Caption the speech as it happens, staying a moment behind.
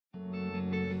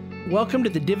Welcome to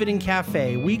the Dividend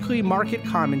Cafe, weekly market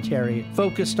commentary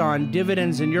focused on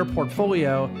dividends in your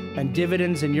portfolio and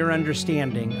dividends in your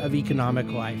understanding of economic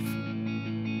life.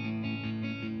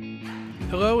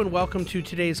 Hello and welcome to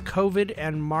today's COVID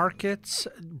and Markets,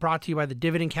 brought to you by the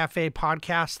Dividend Cafe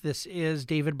podcast. This is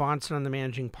David Bahnsen. I'm the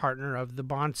managing partner of the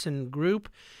Bahnsen Group,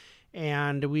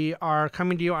 and we are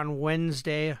coming to you on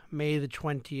Wednesday, May the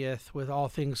 20th, with all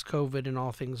things COVID and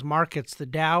all things markets. The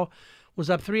Dow was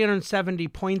up 370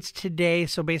 points today,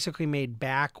 so basically made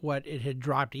back what it had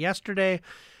dropped yesterday,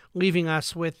 leaving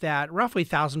us with that roughly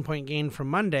 1,000-point gain from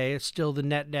Monday. It's still the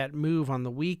net move on the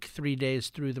week, 3 days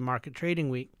through the market trading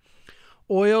week.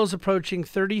 Oil's approaching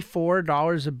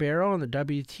 $34 a barrel on the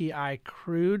WTI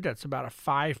crude. That's about a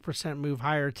 5% move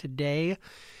higher today.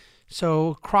 So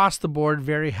across the board,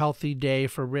 very healthy day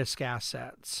for risk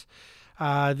assets.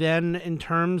 Then in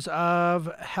terms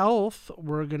of health,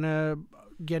 we're going to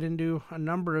get into a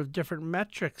number of different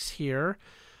metrics here.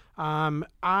 Well,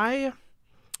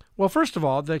 first of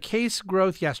all, the case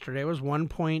growth yesterday was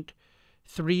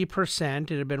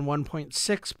 1.3%. It had been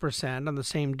 1.6% on the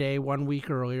same day 1 week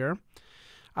earlier.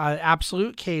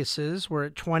 Absolute cases were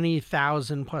at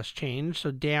 20,000 plus change,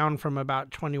 so down from about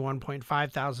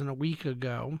 21.5 thousand a week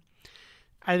ago.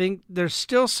 I think there's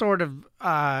still sort of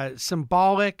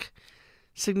symbolic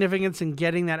significance in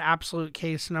getting that absolute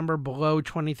case number below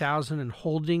 20,000 and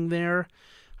holding there.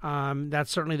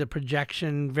 That's certainly the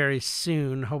projection very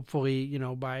soon, hopefully,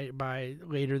 by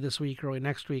later this week, early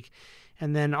next week.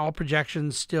 And then all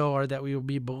projections still are that we will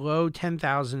be below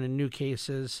 10,000 in new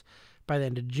cases by the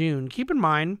end of June. Keep in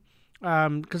mind,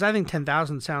 because I think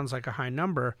 10,000 sounds like a high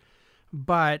number,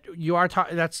 but you are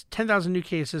that's 10,000 new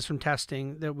cases from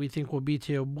testing that we think will be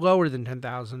to lower than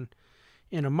 10,000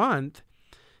 in a month.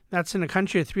 That's in a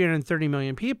country of 330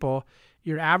 million people.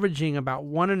 You're averaging about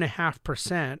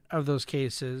 1.5% of those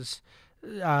cases. So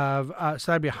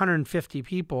that'd be 150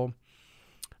 people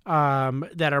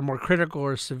that are more critical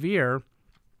or severe.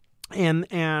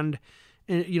 And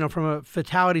from a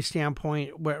fatality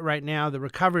standpoint, right now the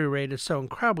recovery rate is so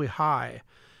incredibly high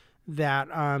that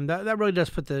that really does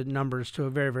put the numbers to a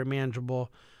very, very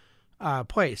manageable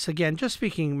place. Again, just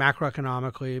speaking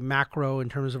macroeconomically, macro in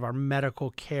terms of our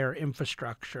medical care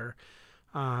infrastructure,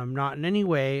 not in any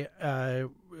way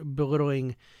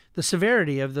belittling the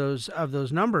severity of those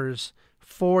numbers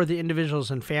for the individuals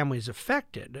and families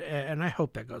affected. And I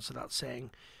hope that goes without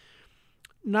saying.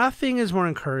 Nothing is more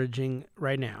encouraging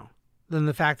right now than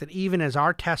the fact that even as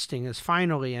our testing is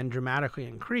finally and dramatically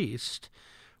increased,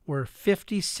 we're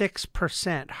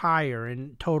 56% higher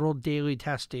in total daily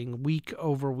testing week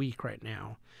over week right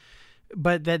now.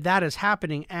 But that is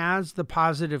happening as the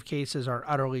positive cases are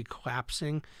utterly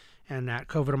collapsing. And at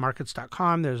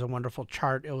covidamarkets.com, there's a wonderful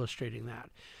chart illustrating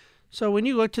that. So when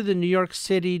you look to the New York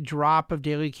City drop of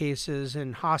daily cases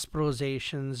and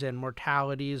hospitalizations and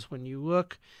mortalities, when you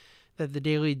look that the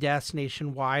daily deaths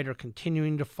nationwide are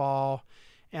continuing to fall,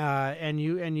 and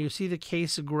you see the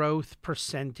case growth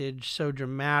percentage so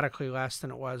dramatically less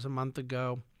than it was a month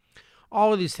ago.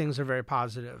 All of these things are very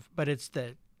positive, but it's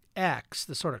the X,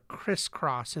 the sort of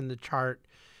crisscross in the chart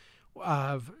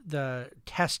of the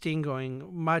testing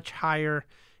going much higher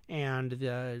and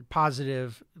the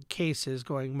positive cases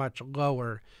going much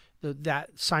lower.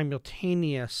 That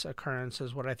simultaneous occurrence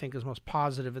is what I think is most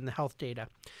positive in the health data.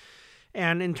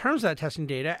 And in terms of that testing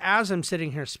data, as I'm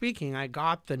sitting here speaking, I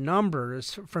got the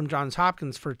numbers from Johns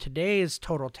Hopkins for today's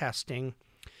total testing,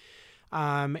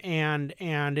 and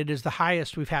it is the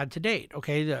highest we've had to date.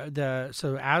 Okay,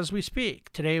 so as we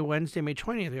speak, today, Wednesday, May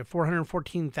 20th, we have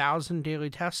 414,000 daily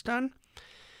tests done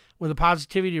with a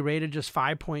positivity rate of just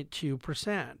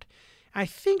 5.2%. I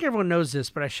think everyone knows this,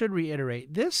 but I should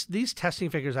reiterate these testing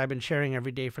figures I've been sharing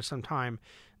every day for some time.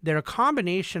 They're a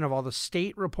combination of all the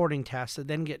state reporting tests that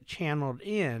then get channeled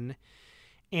in,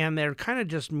 and they're kind of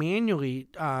just manually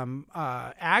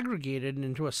aggregated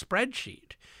into a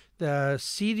spreadsheet. The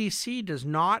CDC does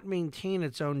not maintain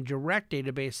its own direct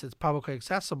database that's publicly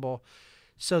accessible,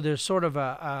 so there's sort of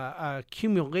a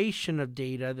accumulation of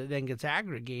data that then gets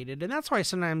aggregated, and that's why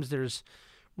sometimes there's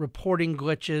reporting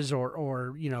glitches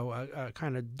or a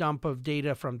kind of dump of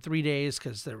data from 3 days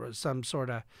because there was some sort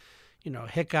of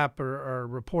hiccup or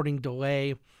reporting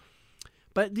delay.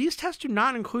 But these tests do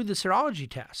not include the serology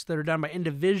tests that are done by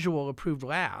individual approved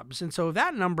labs. And so if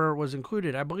that number was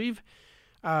included, I believe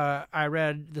I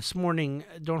read this morning,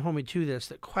 don't hold me to this,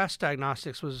 that Quest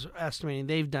Diagnostics was estimating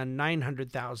they've done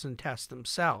 900,000 tests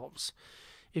themselves.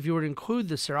 If you were to include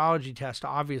the serology test,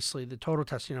 obviously the total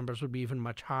testing numbers would be even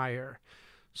much higher.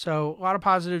 So a lot of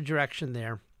positive direction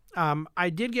there. I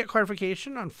did get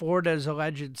clarification on Florida's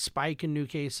alleged spike in new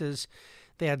cases.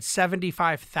 They had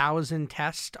 75,000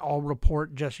 tests all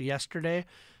report just yesterday,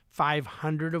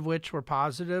 500 of which were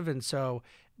positive. And so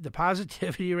the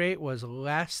positivity rate was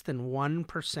less than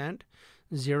 1%,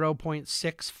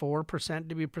 0.64%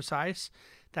 to be precise.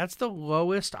 That's the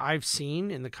lowest I've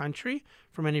seen in the country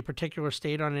from any particular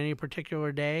state on any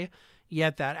particular day.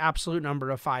 Yet that absolute number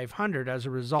of 500 as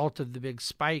a result of the big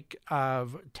spike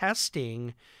of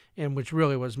testing, and which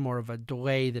really was more of a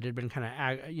delay that had been kind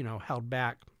of, held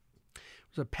back.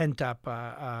 It was a pent-up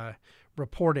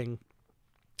reporting,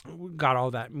 got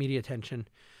all that media attention.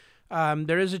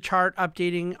 There is a chart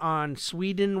updating on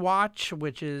Sweden Watch,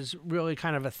 which is really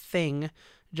kind of a thing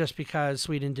just because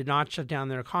Sweden did not shut down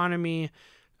their economy,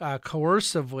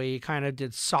 coercively kind of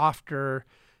did softer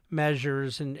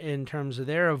measures in terms of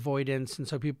their avoidance. And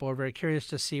so people are very curious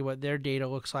to see what their data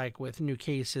looks like with new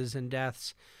cases and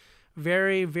deaths.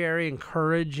 Very, very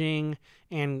encouraging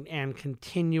and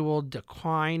continual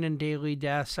decline in daily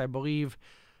deaths. I believe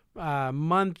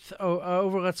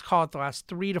over, let's call it the last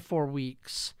 3 to 4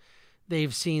 weeks,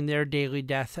 they've seen their daily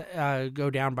death go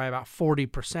down by about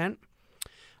 40%.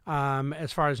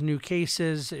 As far as new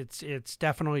cases, it's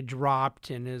definitely dropped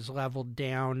and is leveled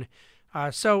down.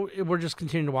 So we're just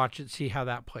continuing to watch it, see how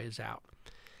that plays out.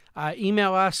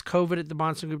 Email us,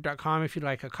 covid@thebahnsengroup.com, if you'd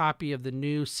like a copy of the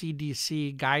new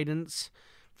CDC guidance.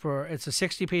 It's a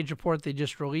 60-page report they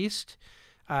just released.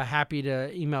 Happy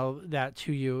to email that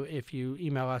to you if you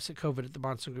email us at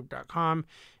covid@thebahnsengroup.com.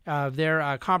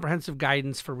 Their comprehensive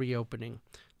guidance for reopening.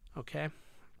 Okay.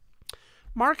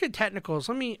 Market technicals.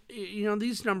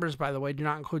 These numbers, by the way, do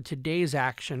not include today's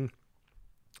action.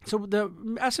 So the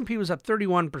S&P was up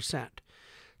 31%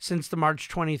 since the March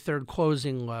 23rd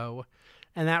closing low,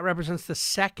 and that represents the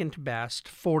second best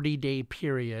 40-day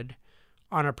period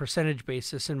on a percentage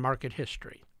basis in market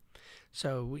history.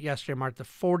 So yesterday marked the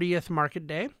 40th market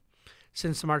day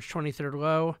since the March 23rd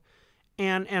low.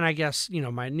 And I guess,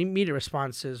 my immediate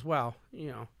response is,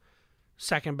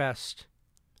 second best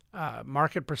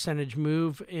market percentage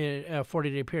move in a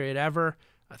 40-day period ever,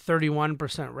 a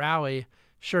 31% rally.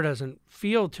 Sure doesn't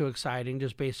feel too exciting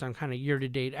just based on kind of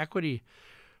year-to-date equity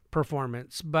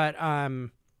performance. But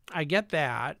I get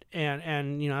that.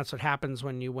 And that's what happens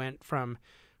when you went from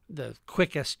the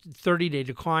quickest 30-day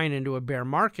decline into a bear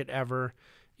market ever,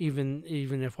 even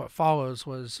if what follows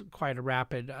was quite a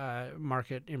rapid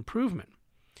market improvement.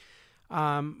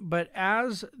 But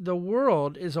as the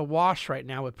world is awash right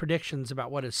now with predictions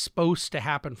about what is supposed to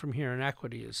happen from here in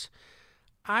equities,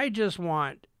 I just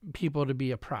want people to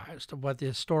be apprised of what the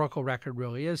historical record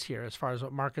really is here as far as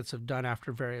what markets have done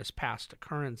after various past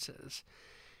occurrences.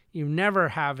 You never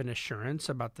have an assurance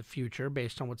about the future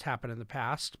based on what's happened in the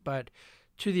past, but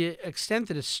to the extent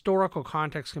that historical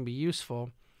context can be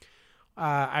useful,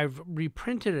 I've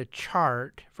reprinted a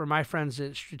chart for my friends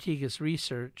at Strategas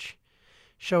Research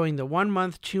showing the 1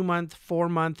 month, 2 month, 4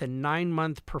 month, and 9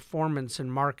 month performance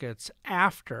in markets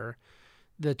after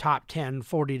the top 10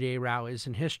 40-day rallies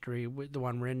in history, with the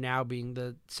one we're in now being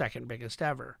the second biggest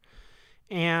ever.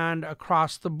 And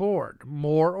across the board,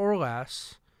 more or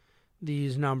less,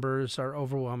 these numbers are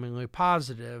overwhelmingly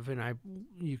positive. And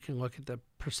you can look at the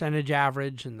percentage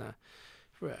average and the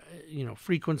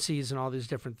frequencies and all these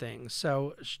different things.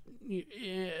 So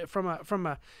from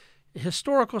a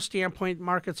historical standpoint,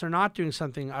 markets are not doing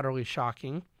something utterly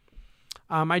shocking.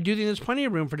 I do think there's plenty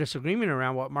of room for disagreement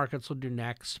around what markets will do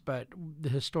next, but the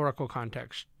historical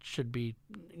context should be,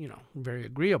 very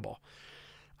agreeable.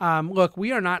 Look,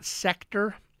 we are not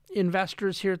sector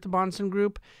investors here at the Bahnsen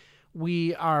Group.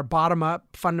 We are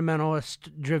bottom-up,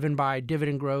 fundamentalist, driven by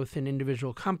dividend growth in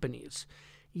individual companies.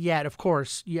 Yet, of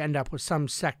course, you end up with some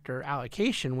sector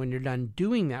allocation when you're done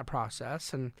doing that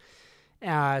process. And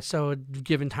so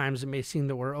given times, it may seem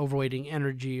that we're overweighting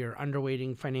energy or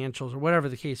underweighting financials or whatever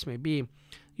the case may be.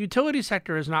 Utility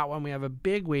sector is not one we have a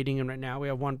big weighting in right now. We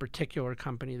have one particular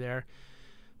company there.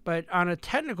 But on a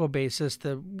technical basis,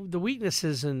 the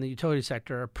weaknesses in the utility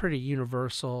sector are pretty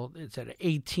universal. It's at an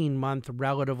 18-month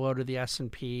relative low to the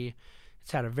S&P.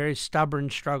 It's had a very stubborn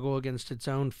struggle against its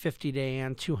own 50-day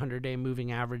and 200-day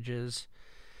moving averages.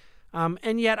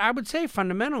 And yet I would say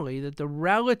fundamentally that the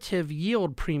relative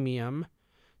yield premium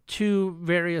to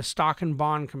various stock and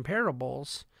bond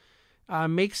comparables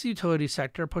makes the utility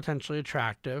sector potentially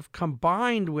attractive,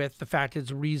 combined with the fact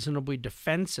it's reasonably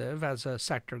defensive as a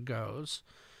sector goes.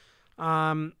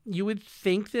 You would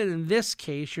think that in this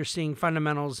case, you're seeing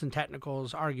fundamentals and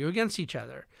technicals argue against each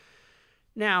other.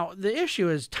 Now, the issue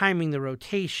is timing the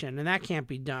rotation, and that can't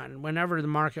be done. Whenever the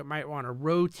market might want to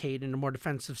rotate into more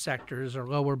defensive sectors or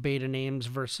lower beta names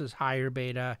versus higher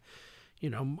beta,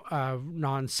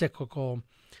 non-cyclical,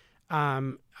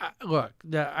 look,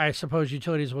 I suppose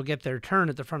utilities will get their turn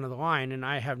at the front of the line, and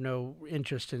I have no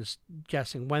interest in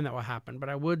guessing when that will happen. But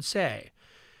I would say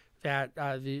that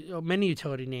many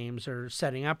utility names are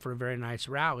setting up for a very nice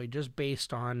rally just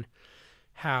based on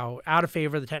how out of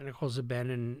favor the technicals have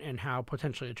been and how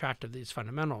potentially attractive these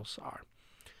fundamentals are.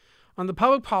 On the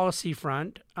public policy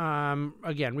front,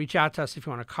 again, reach out to us if you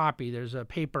want a copy. There's a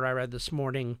paper I read this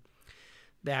morning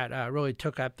that really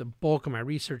took up the bulk of my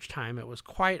research time. It was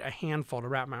quite a handful to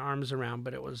wrap my arms around,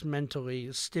 but it was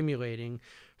mentally stimulating,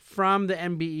 from the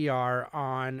NBER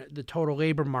on the total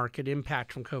labor market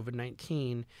impact from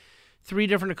COVID-19. 3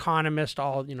 different economists,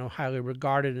 all highly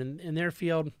regarded in their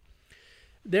field.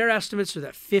 Their estimates are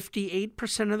that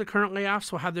 58% of the current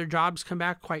layoffs will have their jobs come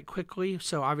back quite quickly.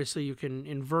 So obviously you can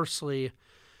inversely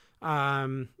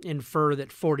infer that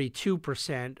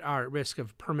 42% are at risk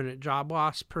of permanent job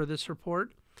loss per this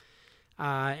report.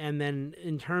 And then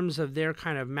in terms of their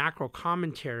kind of macro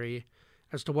commentary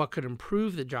as to what could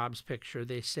improve the jobs picture,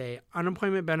 they say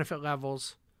unemployment benefit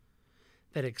levels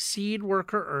that exceed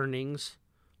worker earnings,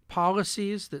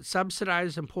 policies that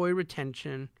subsidize employee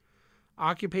retention,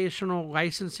 occupational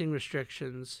licensing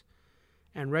restrictions,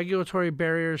 and regulatory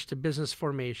barriers to business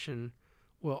formation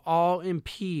will all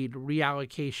impede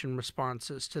reallocation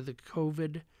responses to the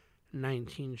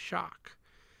COVID-19 shock.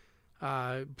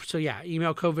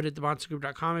 Email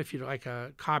covid@thebahnsengroup.com if you'd like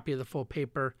a copy of the full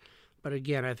paper. But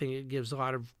again, I think it gives a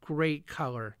lot of great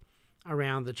color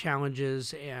around the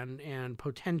challenges and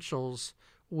potentials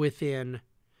within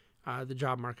the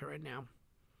job market right now.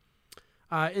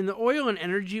 In the oil and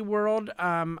energy world,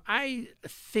 I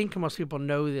think most people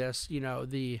know this,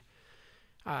 the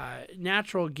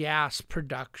natural gas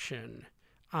production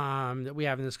that we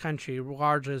have in this country,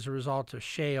 largely as a result of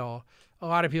shale. A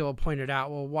lot of people pointed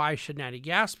out, well, why should natty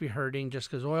gas be hurting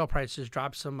just because oil prices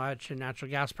dropped so much and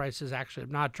natural gas prices actually have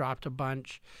not dropped a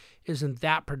bunch? Isn't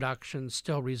that production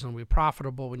still reasonably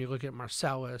profitable when you look at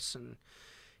Marcellus and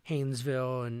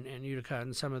Haynesville and Utica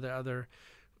and some of the other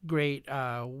great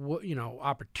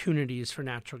opportunities for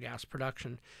natural gas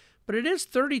production? But it is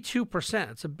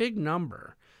 32%. It's a big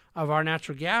number of our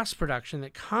natural gas production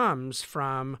that comes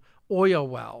from oil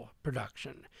well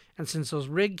production. And since those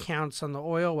rig counts on the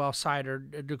oil well side are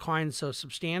declined so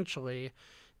substantially,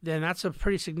 then that's a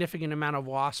pretty significant amount of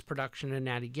lost production in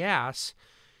natty gas.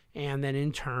 And then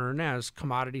in turn, as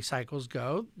commodity cycles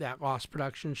go, that lost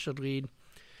production should lead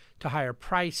to higher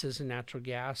prices in natural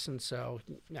gas. And so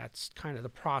that's kind of the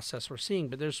process we're seeing.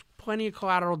 But there's plenty of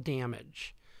collateral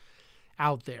damage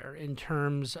out there in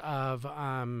terms of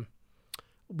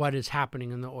what is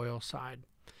happening in the oil side.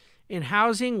 In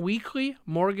housing, weekly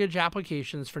mortgage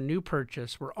applications for new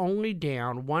purchase were only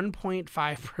down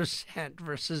 1.5%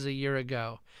 versus a year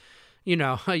ago.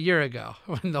 A year ago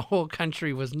when the whole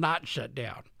country was not shut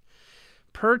down.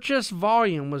 Purchase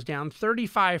volume was down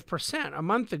 35% a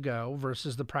month ago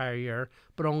versus the prior year,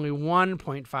 but only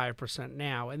 1.5%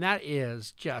 now. And that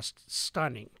is just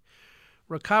stunning.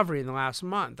 Recovery in the last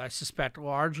month, I suspect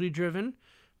largely driven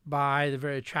by the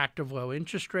very attractive low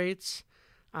interest rates.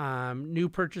 New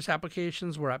purchase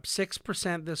applications were up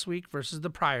 6% this week versus the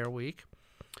prior week.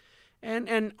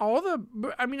 And all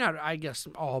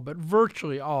but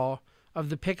virtually all of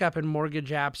the pickup in mortgage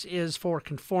apps is for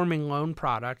conforming loan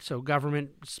product, so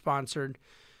government-sponsored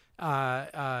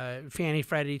Fannie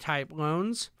Freddie type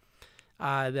loans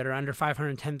that are under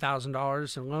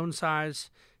 $510,000 in loan size.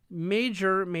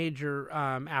 Major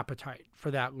appetite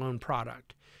for that loan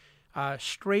product.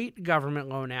 Straight government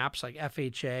loan apps like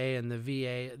FHA and the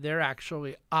VA, they're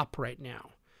actually up right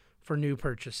now for new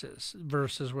purchases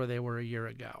versus where they were a year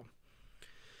ago.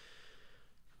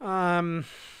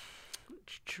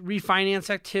 Refinance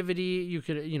activity,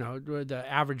 the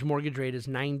average mortgage rate is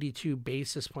 92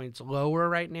 basis points lower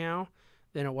right now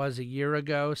than it was a year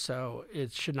ago. So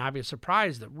it should not be a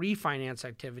surprise that refinance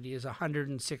activity is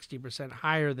 160%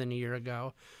 higher than a year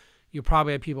ago. You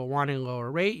probably have people wanting a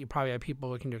lower rate. You probably have people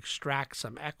looking to extract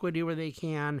some equity where they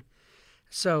can.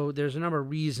 So there's a number of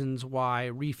reasons why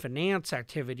refinance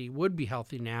activity would be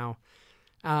healthy now.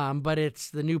 But it's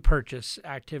the new purchase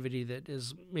activity that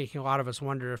is making a lot of us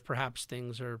wonder if perhaps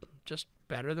things are just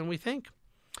better than we think.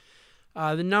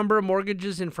 The number of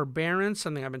mortgages in forbearance,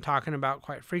 something I've been talking about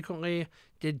quite frequently,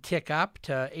 did tick up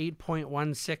to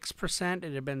 8.16%.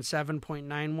 It had been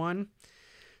 7.91%.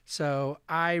 So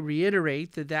I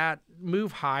reiterate that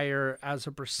move higher as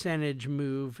a percentage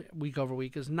move week over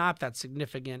week is not that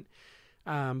significant.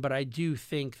 But I do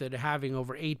think that having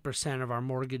over 8% of our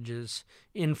mortgages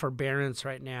in forbearance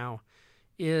right now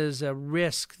is a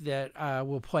risk that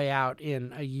will play out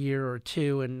in a year or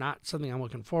two and not something I'm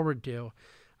looking forward to.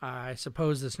 I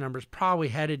suppose this number is probably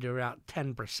headed to about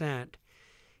 10%.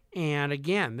 And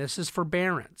again, this is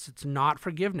forbearance. It's not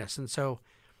forgiveness. And so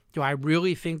do I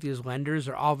really think these lenders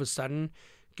are all of a sudden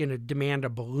going to demand a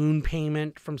balloon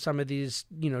payment from some of these,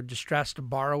 distressed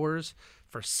borrowers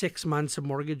for 6 months of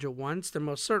mortgage at once? They're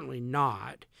most certainly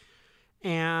not.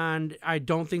 And I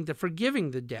don't think that forgiving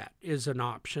the debt is an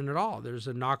option at all. There's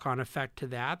a knock-on effect to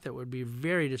that would be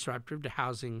very disruptive to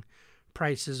housing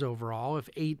prices overall if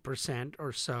 8%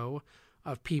 or so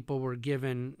of people were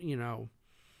given,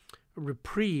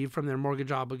 reprieve from their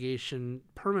mortgage obligation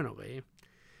permanently.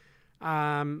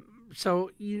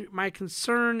 So my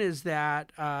concern is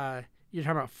that you're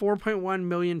talking about 4.1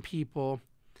 million people.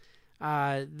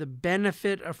 The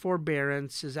benefit of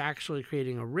forbearance is actually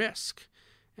creating a risk.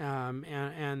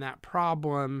 And that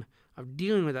problem of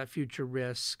dealing with that future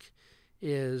risk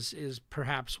is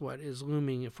perhaps what is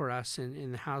looming for us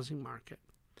in the housing market.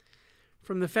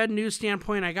 From the Fed News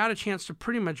standpoint, I got a chance to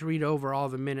pretty much read over all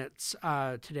the minutes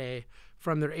today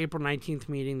from their April 19th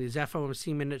meeting. These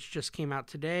FOMC minutes just came out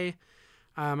today.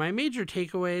 My major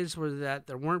takeaways were that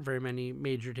there weren't very many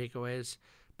major takeaways,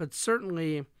 but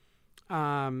certainly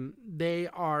they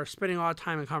are spending a lot of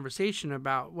time in conversation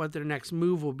about what their next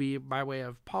move will be by way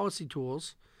of policy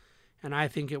tools. And I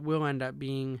think it will end up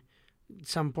being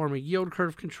some form of yield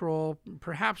curve control,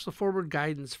 perhaps the forward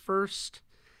guidance first,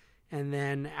 and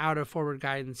then out of forward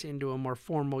guidance into a more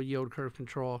formal yield curve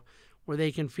control where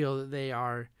they can feel that they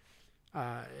are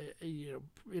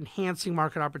enhancing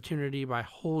market opportunity by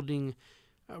holding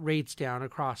rates down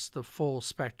across the full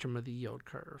spectrum of the yield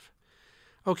curve.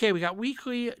 Okay, we got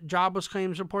weekly jobless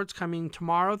claims reports coming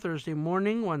tomorrow, Thursday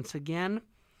morning, once again.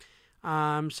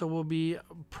 So we'll be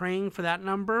praying for that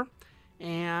number.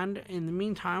 And in the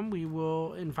meantime, we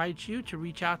will invite you to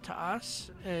reach out to us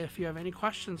if you have any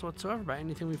questions whatsoever about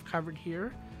anything we've covered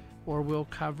here or will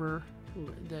cover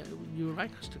that you would like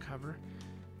us to cover.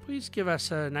 Please give us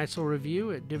a nice little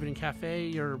review at Dividend Cafe,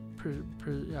 your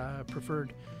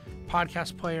preferred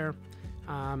podcast player.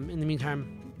 In the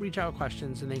meantime, reach out with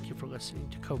questions, and thank you for listening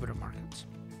to Coveted Markets.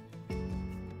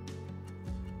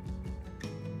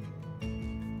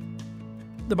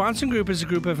 The Bahnsen Group is a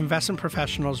group of investment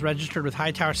professionals registered with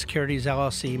Hightower Securities,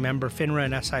 LLC, member FINRA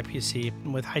and SIPC,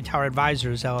 and with Hightower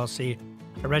Advisors, LLC,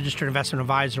 a registered investment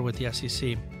advisor with the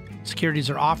SEC. Securities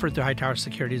are offered through Hightower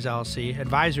Securities, LLC.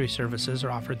 Advisory services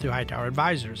are offered through Hightower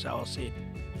Advisors, LLC.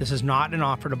 This is not an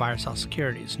offer to buy or sell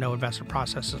securities. No investment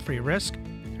process is free of risk.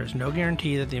 There is no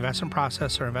guarantee that the investment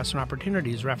process or investment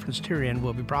opportunities referenced herein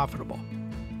will be profitable.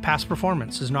 Past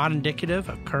performance is not indicative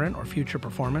of current or future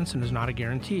performance and is not a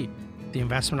guarantee. The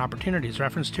investment opportunities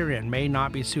referenced herein may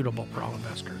not be suitable for all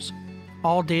investors.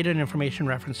 All data and information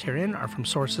referenced herein are from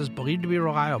sources believed to be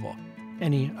reliable.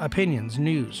 Any opinions,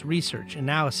 news, research,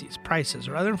 analyses, prices,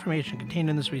 or other information contained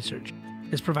in this research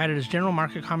is provided as general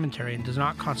market commentary and does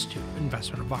not constitute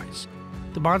investment advice.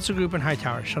 The Bahnsen Group and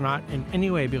Hightower shall not in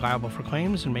any way be liable for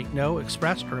claims and make no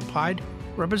expressed or implied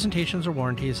representations or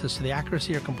warranties as to the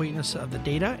accuracy or completeness of the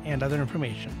data and other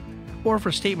information, or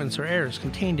for statements or errors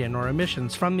contained in or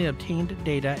omissions from the obtained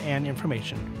data and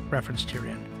information referenced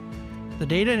herein. The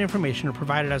data and information are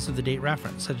provided as of the date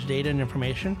referenced. Such data and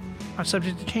information are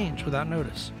subject to change without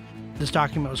notice. This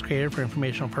document was created for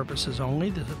informational purposes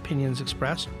only. The opinions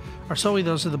expressed are solely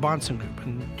those of the Bahnsen Group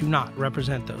and do not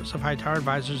represent those of Hightower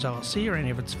Advisors, LLC, or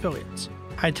any of its affiliates.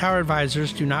 Hightower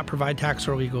Advisors do not provide tax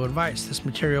or legal advice. This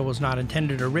material was not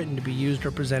intended or written to be used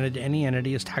or presented to any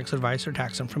entity as tax advice or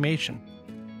tax information.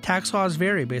 Tax laws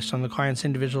vary based on the client's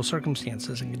individual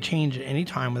circumstances and can change at any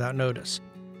time without notice.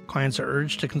 Clients are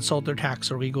urged to consult their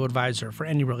tax or legal advisor for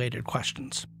any related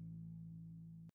questions.